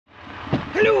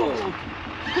Hello.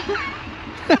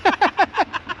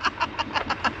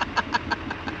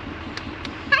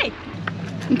 Hi.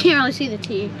 You can't really see the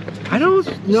T. I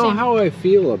don't know how I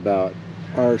feel about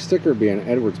our sticker being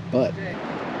Edward's butt.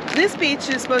 This beach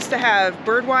is supposed to have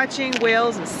bird watching,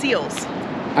 whales, and seals.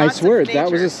 I swear,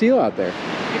 that was a seal out there.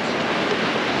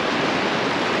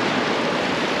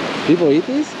 People eat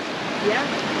these? Yeah.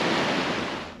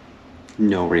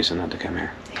 No reason not to come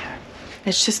here. Yeah.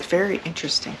 It's just very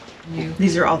interesting.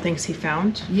 These are all things he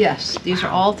found? Yes, these are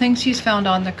all things he's found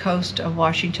on the coast of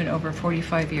Washington over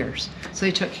 45 years. So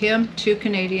they took him, 2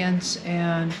 Canadians,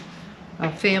 and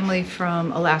a family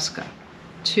from Alaska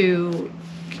to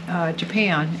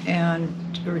Japan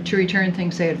and to return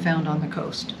things they had found on the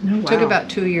coast. Oh, wow. It took about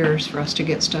 2 years for us to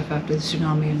get stuff after the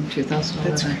tsunami in 2011.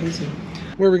 That's crazy.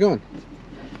 Where are we going?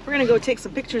 We're gonna go take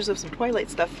some pictures of some Twilight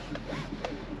stuff.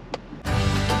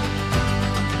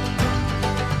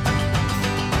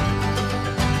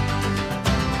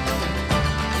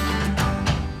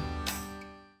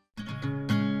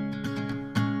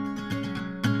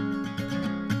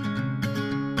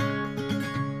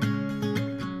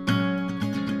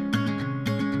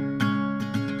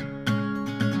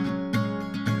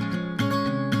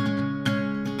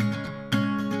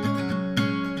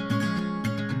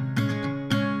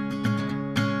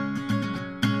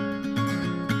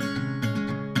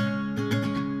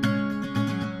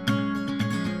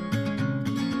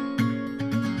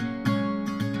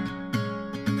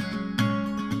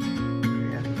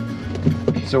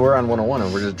 So we're on 101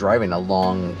 and we're just driving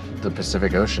along the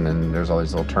Pacific Ocean, and there's all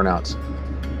these little turnouts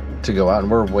to go out, and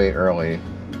we're way early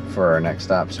for our next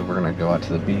stop, so we're gonna go out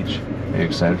to the beach. Are you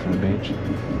excited for the beach?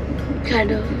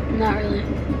 Kind of, not really.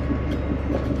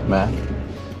 Matt,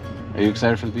 are you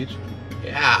excited for the beach?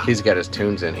 Yeah. He's got his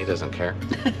tunes in, he doesn't care.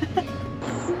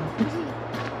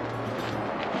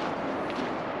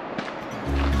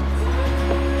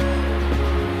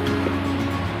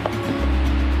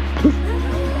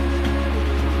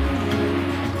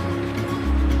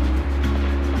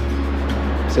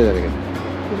 Say that again.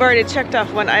 We've already checked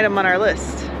off one item on our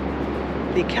list.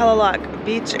 The Kalaloch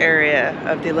Beach area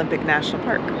of the Olympic National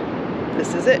Park.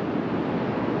 This is it.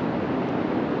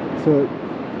 So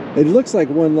it looks like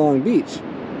one long beach,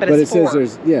 but it it's 4.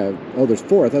 says there's, oh, there's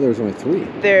 4. I thought there was only 3.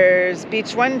 There's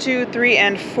beach 1, 2, 3,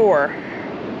 and 4.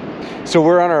 So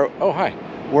we're on our,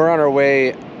 we're on our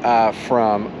way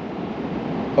from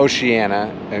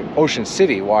Ocean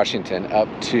City, Washington, up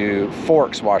to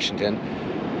Forks, Washington,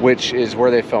 which is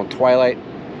where they filmed Twilight.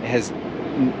 I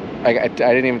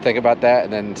didn't even think about that,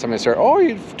 and then somebody started, oh,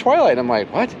 you Twilight. I'm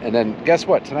like, what? And then guess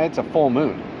what? Tonight's a full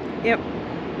moon. Yep.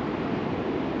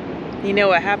 You know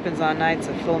what happens on nights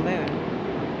of full moon?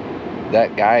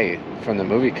 That guy from the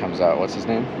movie comes out. What's his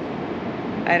name?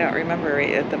 I don't remember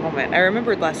right at the moment. I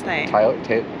remembered last night. Taylor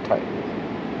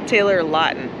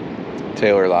Lautner.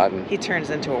 Taylor Lautner. He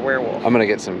turns into a werewolf. I'm gonna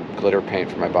get some glitter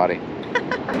paint for my body.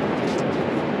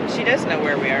 She does know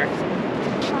where we are.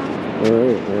 All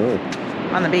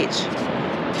right. On the beach.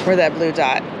 Where that blue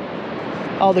dot.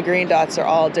 All the green dots are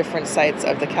all different sites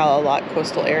of the Kalaloch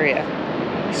coastal area.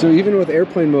 So even with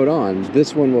airplane mode on,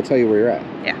 this one will tell you where you're at.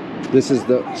 Yeah. This is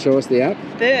the, show us the app?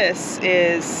 This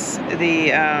is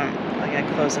the, I'm gonna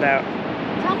close it out.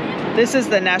 This is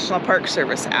the National Park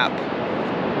Service app.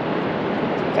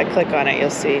 If I click on it, you'll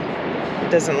see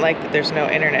it doesn't like that there's no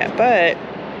internet, but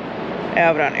I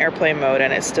have it on airplane mode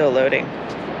and it's still loading.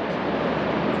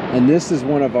 And this is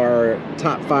one of our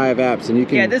top 5 apps, and you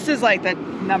can... Yeah, this is like the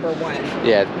number 1.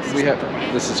 Yeah,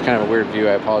 this is kind of a weird view.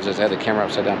 I apologize. I had the camera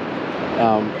upside down.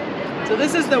 So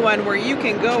this is the one where you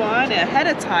can go on ahead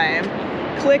of time,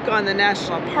 click on the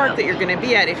national park that you're going to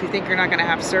be at if you think you're not going to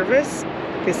have service.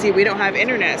 Because see, we don't have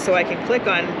internet, so I can click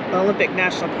on the Olympic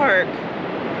National Park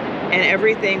and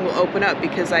everything will open up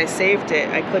because I saved it.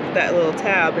 I clicked that little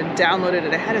tab and downloaded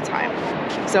it ahead of time.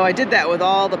 So I did that with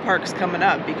all the parks coming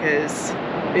up because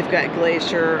we've got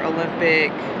Glacier,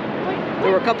 Olympic. There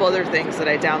were a couple other things that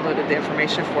I downloaded the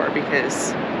information for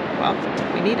because, well,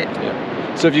 we need it.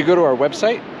 Yeah. So if you go to our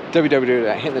website,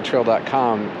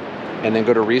 www.hintonthetrail.com, and then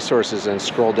go to resources and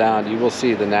scroll down, you will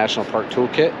see the National Park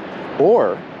Toolkit.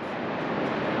 Or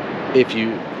if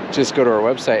you just go to our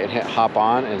website and hit hop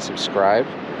on and subscribe,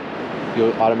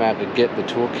 you'll automatically get the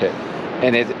toolkit.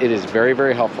 And it is very,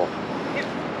 very helpful.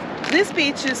 This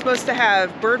beach is supposed to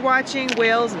have bird watching,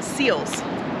 whales, and seals.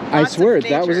 I swear,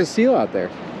 that was a seal out there.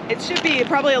 It should be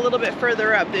probably a little bit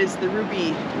further up is the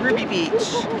Ruby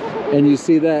Beach. And you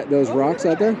see those rocks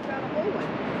out there?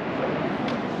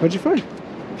 What'd you find?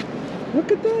 Look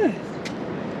at that.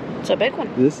 It's a big one.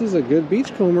 This is a good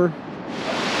beachcomber.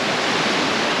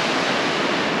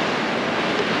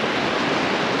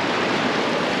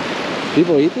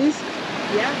 People eat these?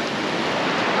 Yeah.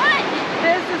 What?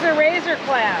 This is a razor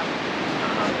clam.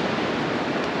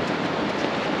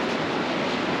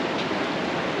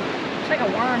 It's like a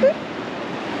worm.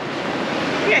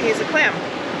 Yeah, he's a clam.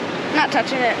 Not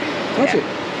touching it. Touch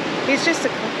Yeah. He's just a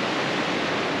clam.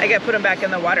 I gotta put him back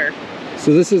in the water. it.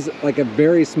 So this is like a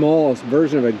very small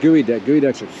version of a gooey duck. Gooey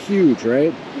ducks are huge,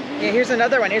 right? Yeah, here's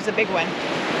another one. Here's a big one.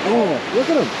 Oh, look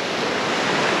at them.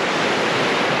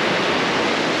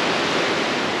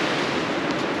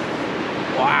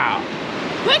 Wow.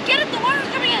 Quick, get it! The water's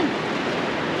coming in.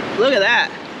 Look at that.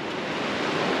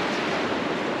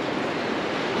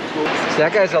 So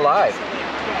that guy's alive.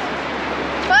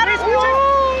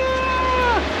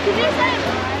 Did you say?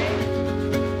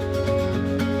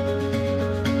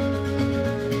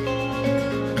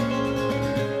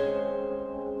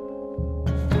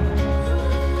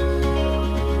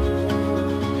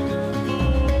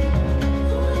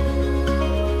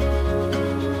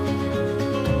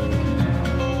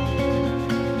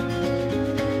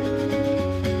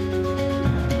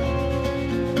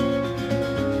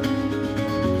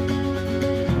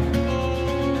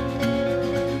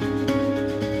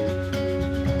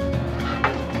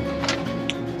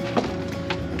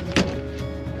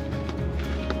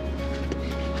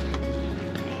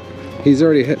 He's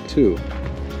already hit 2.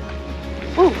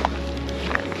 Ooh,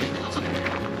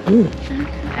 Ooh.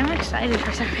 I'm excited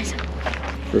for some reason.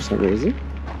 For some reason.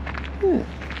 Yeah.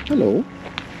 Hello.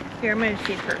 Here, I'm gonna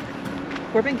feed her.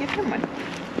 Corbin, give him one.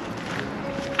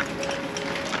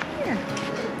 Here.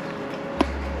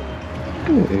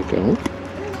 There you go.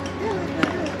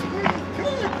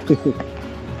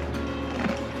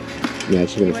 Yeah,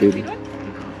 she's gonna feed.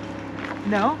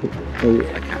 No?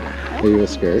 Are you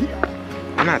scared?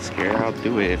 I'm not scared. I'll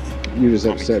do it if You're just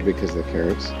upset because of the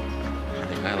carrots.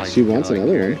 I like. She wants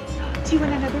another one. Do you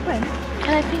want another one?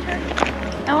 Can I feed her?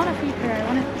 I want to feed her. I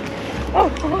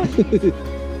want to.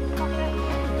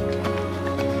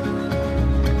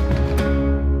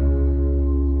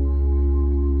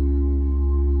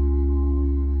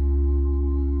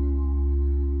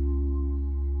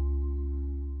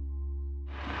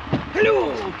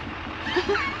 Hello!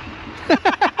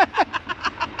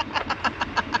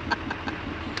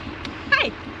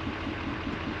 Hi!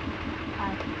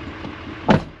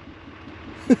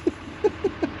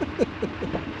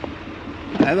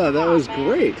 I thought that was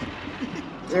great.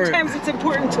 Sometimes it's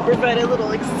important to provide a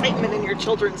little excitement in your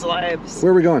children's lives.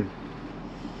 Where are we going?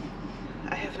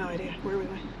 I have no idea. Where are we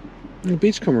going? The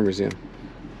Beachcomber Museum.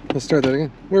 Let's start that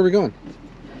again. Where are we going?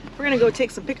 We're gonna go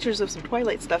take some pictures of some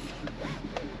Twilight stuff.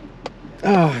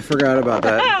 Oh, I forgot about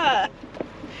that. Ah!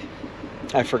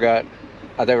 I forgot.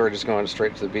 I thought we were just going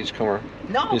straight to the Beachcomber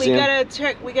No, Museum. we gotta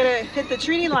check. We gotta hit the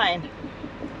treaty line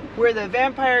where the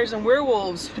vampires and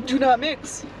werewolves do not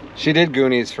mix. She did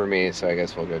Goonies for me, so I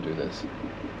guess we'll go do this.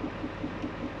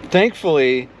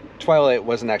 Thankfully, Twilight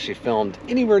wasn't actually filmed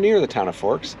anywhere near the town of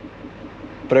Forks,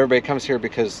 but everybody comes here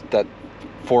because that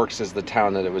Forks is the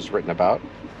town that it was written about.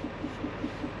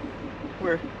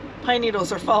 Where pine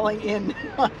needles are falling in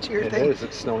onto your It thing. is.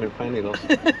 It's snowing pine needles.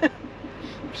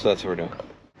 So that's what we're doing.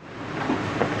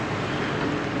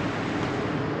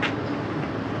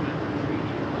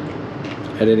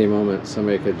 At any moment,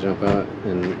 somebody could jump out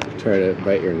and try to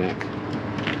bite your neck.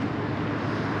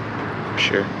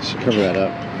 Sure. Cover that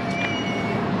up.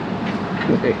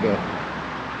 There you go.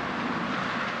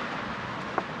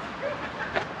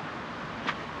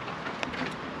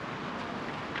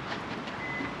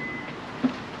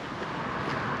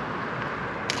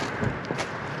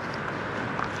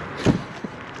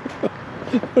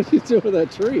 What are you doing with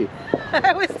that tree?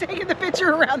 I was taking the picture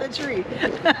around the tree.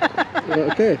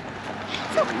 Okay.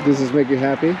 Does this make you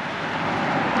happy?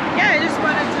 Yeah, I just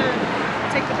wanted to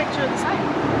take the picture of the sign.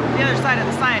 The other side of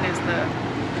the sign is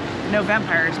the no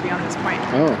vampires beyond this point.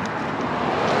 Oh.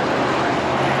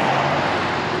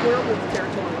 Werewolf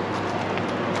territory.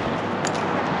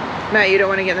 Matt, you don't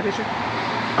want to get in the picture?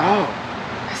 Oh.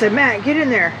 I said, Matt, get in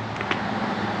there.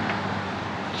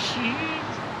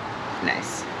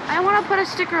 Nice. I want to put a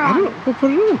sticker I on. don't. We'll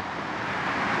put it on.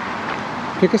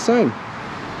 Pick a sign.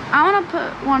 I want to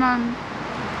put one on.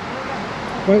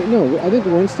 Wait, no, I think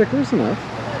one sticker is enough.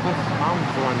 My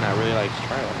mom's the one that really likes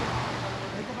Twilight.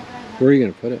 Where are you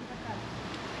going to put it?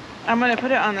 I'm going to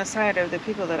put it on the side of the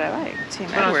people that I like. Team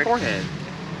Put it on his Edward. forehead.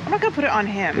 I'm not going to put it on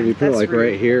him. If you put it That's like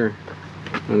rude. right here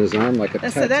on his arm, like a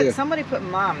So tattoo. that somebody put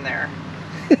mom there.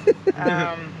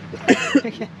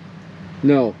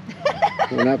 No,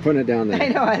 we're not putting it down there. I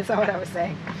know, that's not what I was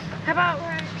saying. How about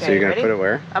where? So you're going to put it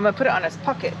where? I'm gonna put it on his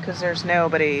pocket because there's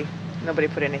nobody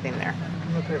put anything there.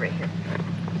 I'm gonna put it right here.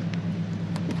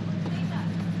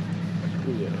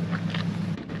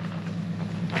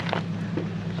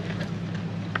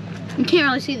 You can't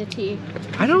really see the T.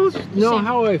 I don't know same.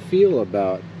 how I feel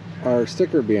about our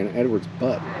sticker being Edward's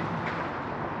butt.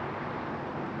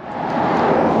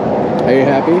 Are you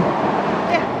happy?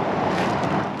 Yeah.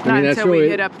 I mean, Not until we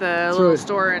hit up the little really-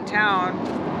 store in town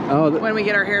Oh, when we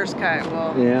get our hairs cut.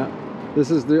 Well, yeah. This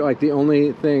is like the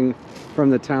only thing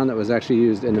from the town that was actually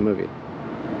used in the movie.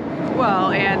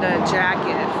 well, and a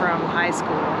jacket from high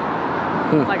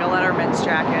school, like a Letterman's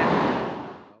jacket.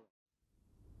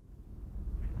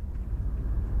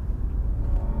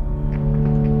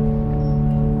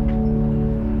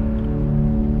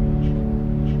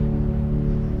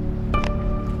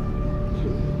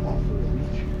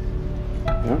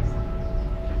 Yeah.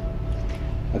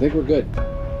 I think we're good.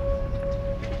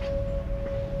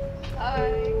 Hi.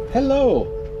 Hello.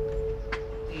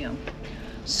 Yeah.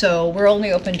 So we're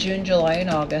only open June, July, and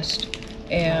August.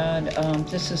 And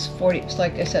this is 40,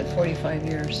 like I said, 45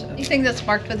 years. Anything that's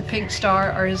marked with a pink star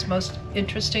are his most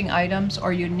interesting items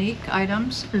or unique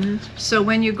items. So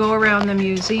when you go around the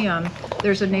museum,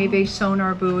 there's a Navy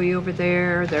sonar buoy over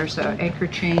there. There's an anchor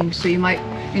chain. So you might,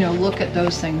 look at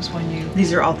those things when you...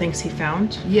 These are all things he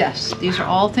found? Yes, these are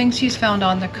all things he's found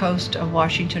on the coast of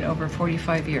Washington over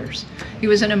 45 years. He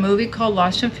was in a movie called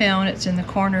Lost and Found. It's in the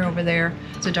corner over there.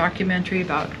 It's a documentary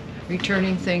about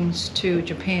returning things to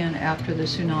Japan after the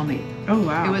tsunami. Oh,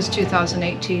 wow. It was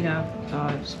 2018,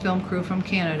 a film crew from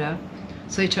Canada.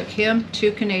 So they took him,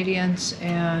 2 Canadians,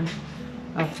 and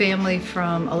a family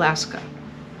from Alaska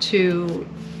to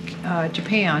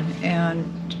Japan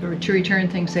and to return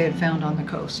things they had found on the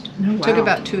coast. Oh, It took wow.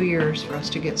 about 2 years for us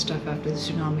to get stuff after the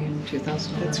tsunami in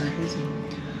 2011. That's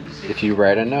crazy. If you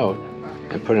write a note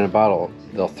and put it in a bottle,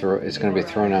 it's going to be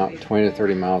thrown out 20 to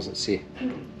 30 miles at sea.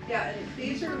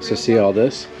 So see all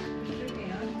this?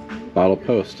 Bottle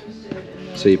post.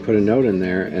 So you put a note in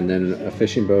there, and then a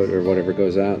fishing boat or whatever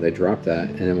goes out, they drop that,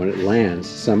 and then when it lands,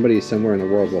 somebody somewhere in the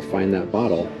world will find that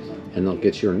bottle, and they'll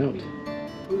get your note.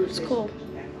 It's cool.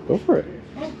 Go for it.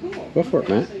 Go for it,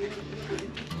 Matt.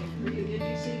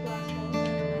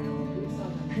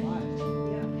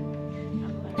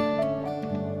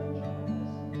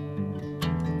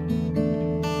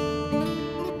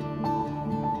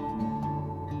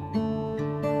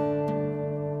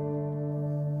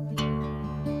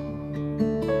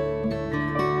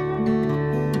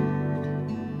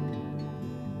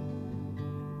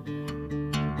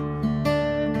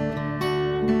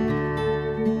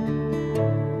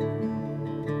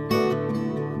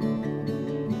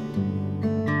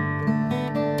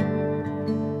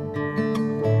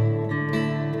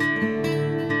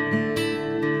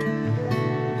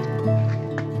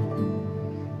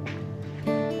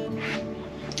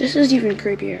 This is even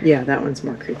creepier. Yeah, that one's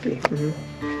more creepy.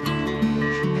 Hello.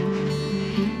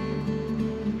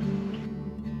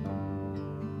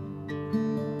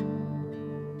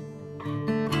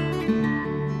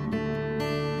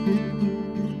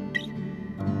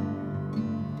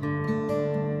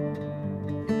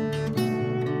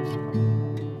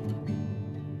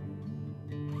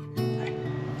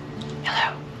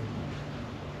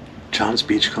 John's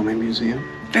Beachcombing Museum.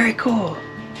 Very cool.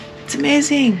 It's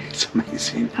amazing. It's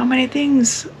amazing. How many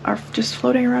things are just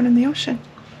floating around in the ocean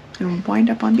and wind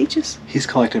up on beaches? He's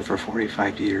collected for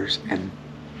 45 years, and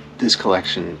this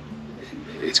collection,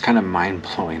 it's kind of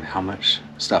mind-blowing how much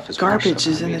stuff is washed Garbage up is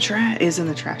on in the the beach. trash. Is in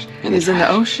the trash. In the Is in the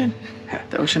trash. ocean. Yeah.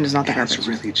 The ocean is not the And it's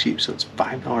garbage. really cheap, so it's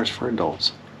 $5 for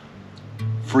adults,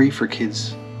 free for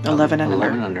kids 11 and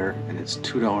 11 under. under, and it's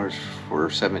 $2 for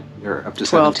 7 or up to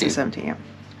 12 17. to 17. Yeah.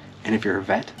 And if you're a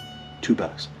vet,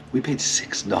 $2. We paid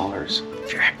 $6.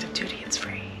 If you're active duty, it's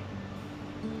free.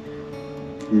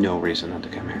 No reason not to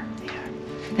come here. Yeah.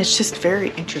 It's just very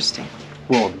interesting.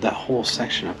 Well, that whole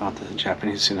section about the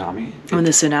Japanese tsunami, When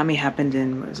the tsunami happened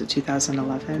in, what was it,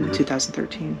 2011,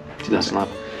 2013?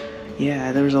 2011.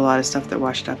 Yeah, there was a lot of stuff that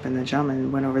washed up, and the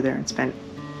gentleman went over there and spent.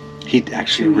 He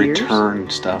actually 2 years?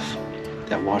 returned stuff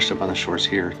that washed up on the shores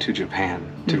here to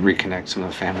Japan to reconnect some of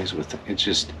the families with it. It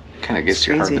just kind of gets It's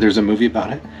to your heart. crazy. But there's a movie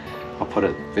about it. I'll put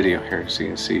a video here so you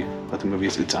can see what the movie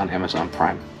is. It's on Amazon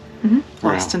Prime.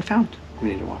 Lost and found. We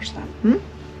need to watch that.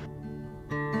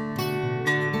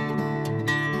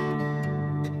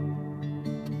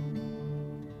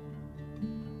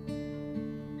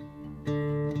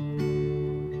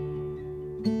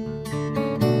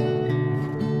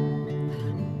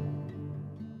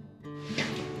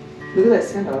 Look at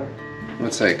that $10.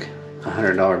 Looks like a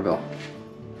 $100 bill.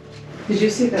 Did you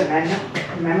see the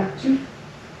mammoth too?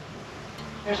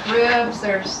 There's ribs,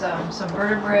 there's some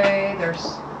vertebrae, there's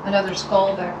another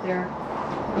skull back there.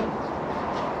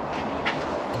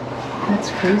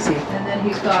 That's crazy. And then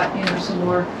he's got, some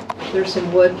more, there's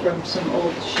some wood from some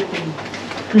old shipping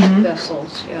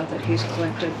vessels, yeah, that he's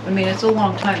collected. I mean, it's a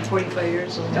long time, 45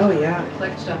 years old. Oh, yeah. To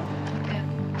collect stuff.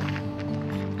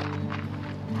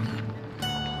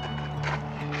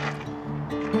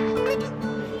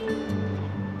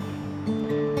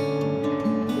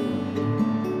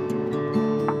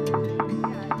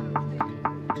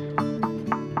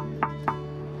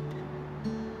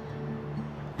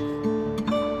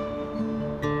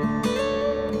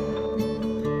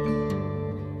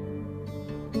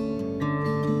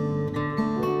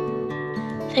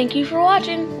 Thank you for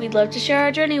watching. We'd love to share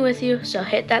our journey with you, so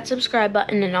hit that subscribe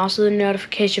button and also the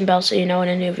notification bell so you know when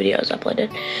a new video is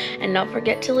uploaded. And don't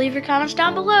forget to leave your comments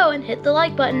down below and hit the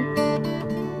like button.